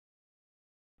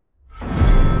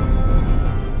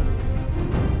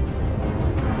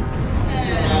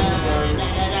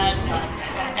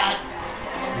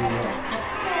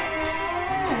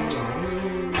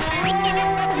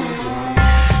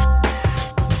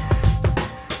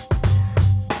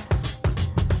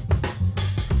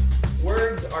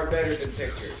than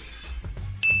pictures.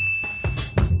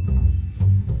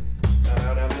 Not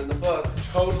how it happened in the book.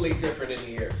 Totally different in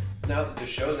here. Now that the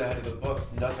show's ahead of the books,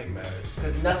 nothing matters.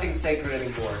 Because nothing's sacred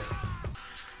anymore.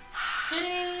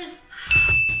 Titties!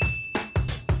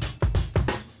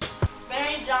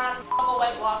 Marry Jon, Uncle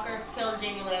White Walker, kill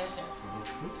Jaime Lannister.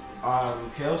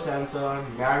 Kill Sansa,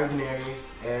 marry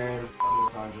Daenerys, and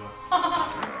Melisandre.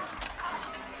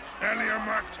 Elia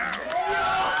Martell.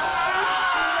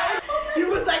 He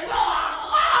was like,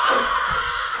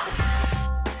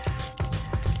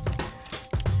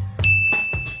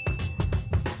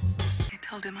 I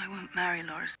told him I won't marry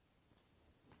Loras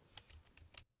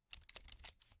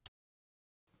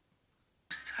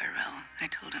Tyrell. I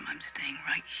told him I'm staying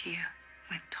right here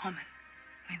with Tommen.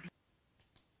 With you.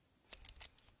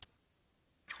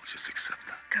 I'll just accept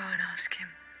that. Go and ask him.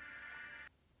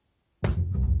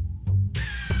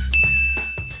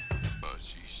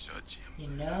 You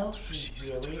know,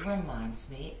 he really reminds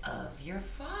me of your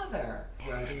father.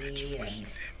 Ruddy and,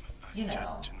 you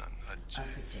know,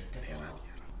 unpredictable.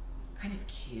 Kind of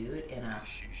cute in a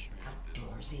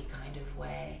outdoorsy kind of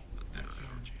way. Like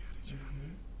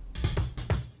him.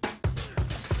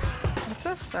 What's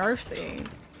a Cersei?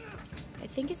 I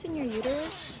think it's in your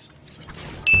uterus.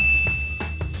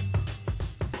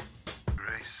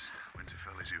 Grace,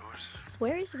 Winterfell is yours.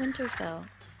 Where is Winterfell?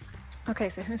 Okay,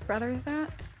 so whose brother is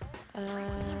that?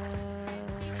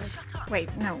 Wait,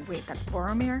 that's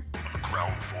Boromir?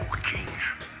 Crown for king.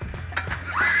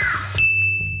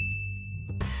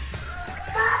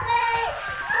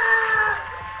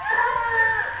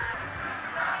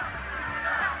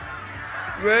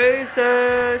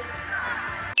 Racist!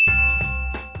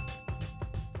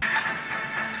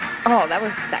 Oh, that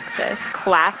was sexist.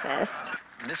 Classist.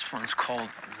 This one's called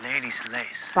Lady's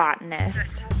Lace.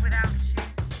 Botanist. Without